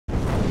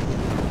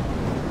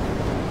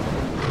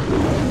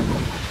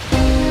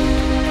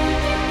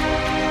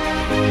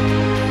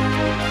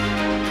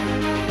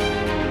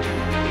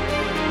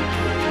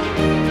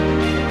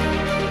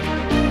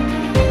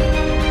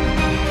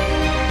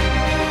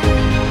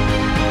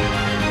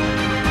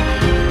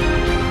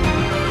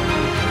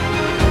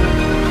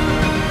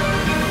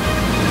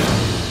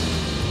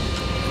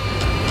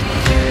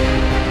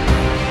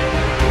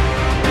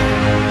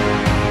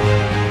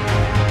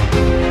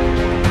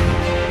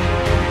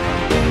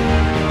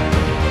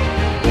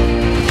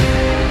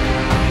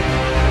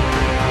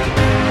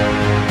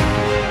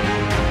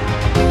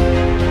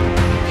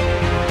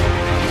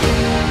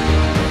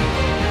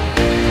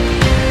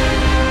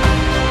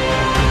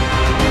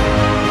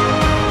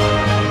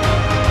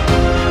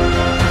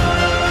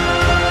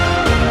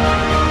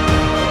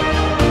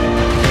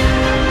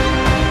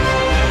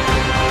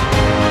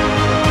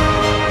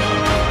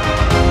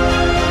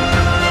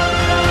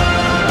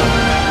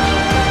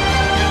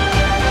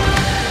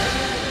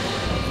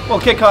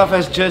kickoff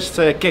has just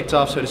kicked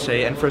off, so to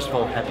say, and first of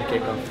all, happy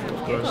kickoff,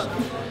 of course.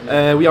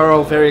 We are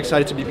all very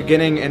excited to be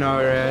beginning in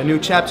our new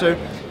chapter.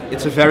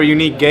 It's a very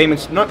unique game.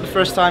 It's not the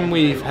first time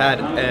we've had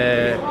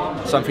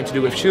something to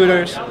do with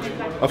shooters,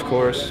 of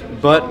course,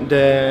 but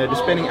the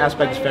spinning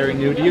aspect is very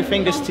new. Do you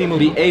think this team will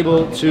be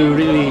able to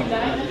really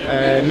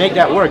make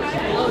that work?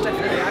 Oh,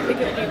 definitely. I think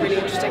it would be really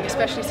interesting,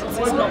 especially since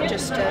it's not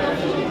just a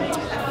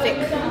thick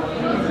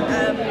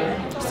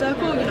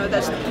circle. You know,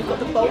 you've got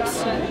the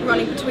bolts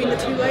running between the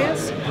two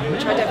layers,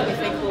 which I definitely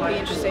think will be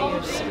interesting.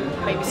 There's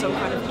maybe some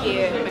kind of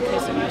gear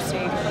mechanism you'll see.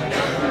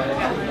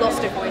 Yeah, lots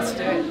of different ways to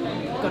do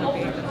it. Going to be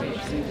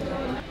interesting.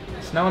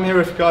 So now I'm here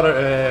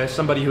with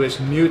somebody who is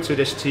new to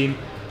this team.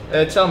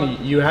 Tell me,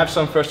 you have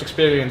some first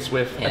experience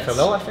with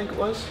FLL, I think it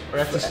was, or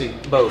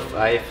FTC? Both.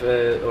 I've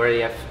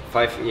already have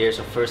 5 years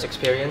of first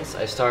experience.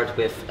 I started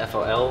with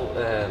FLL.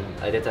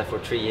 I did that for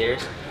 3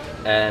 years,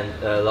 and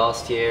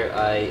last year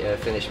I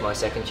finished my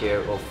second year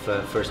of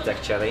First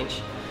Tech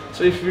Challenge.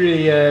 So you've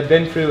really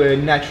been through a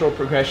natural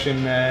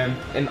progression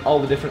in all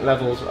the different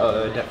levels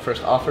that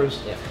First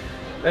offers.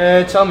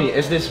 Yeah. Tell me,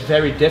 is this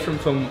very different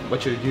from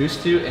what you're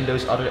used to in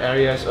those other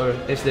areas, or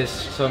is this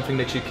something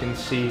that you can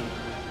see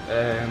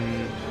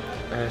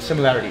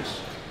similarities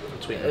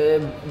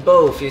between?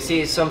 Both. You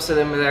see some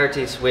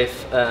similarities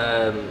with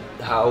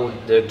how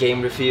the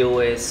game reveal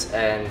is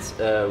and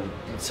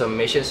some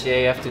missions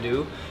you have to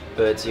do,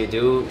 but you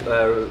do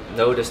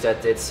notice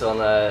that it's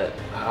on a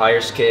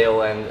higher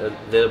scale and a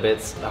little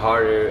bit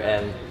harder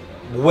and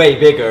way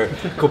bigger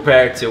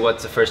compared to what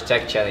the First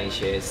Tech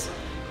Challenge is.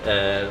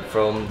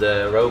 From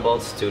the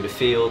robots to the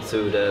field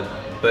to the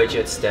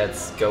budgets that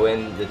go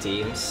in the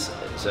teams,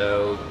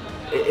 so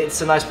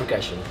it's a nice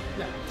progression.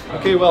 Yeah.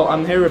 Okay, well,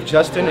 I'm here with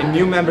Justin, a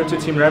new member to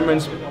Team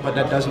Rembrandts, but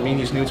that doesn't mean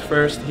he's new to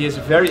First. He is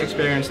very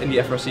experienced in the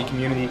FRC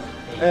community.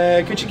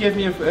 Could you give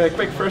me a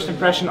quick first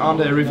impression on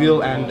the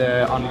reveal and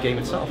on the game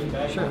itself?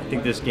 Sure. I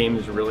think this game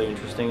is really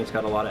interesting. It's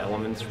got a lot of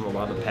elements from a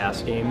lot of the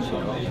past games. You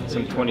know,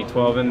 some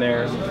 2012 in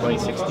there, some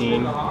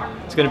 2016.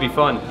 It's going to be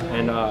fun,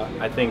 and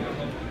I think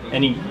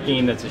any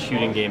game that's a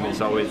shooting game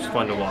is always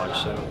fun to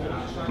watch. So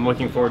I'm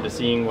looking forward to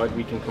seeing what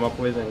we can come up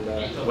with and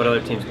what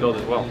other teams build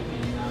as well.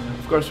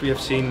 Of course, we have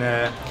seen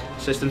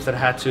systems that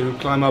had to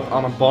climb up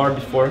on a bar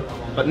before,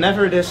 but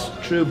never this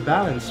true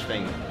balance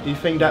thing. Do you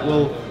think that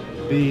will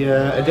be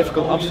a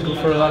difficult obstacle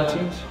for a lot of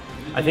teams?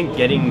 I think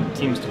getting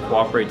teams to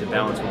cooperate to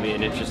balance will be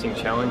an interesting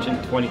challenge. In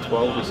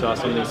 2012, we saw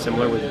something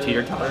similar with the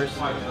teeter-totters.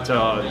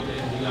 So,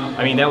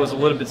 I mean, that was a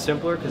little bit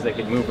simpler because they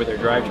could move with their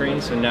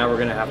drivetrains. So now we're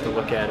going to have to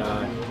look at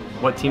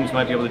what teams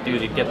might be able to do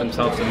to get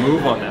themselves to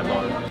move on that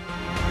bar.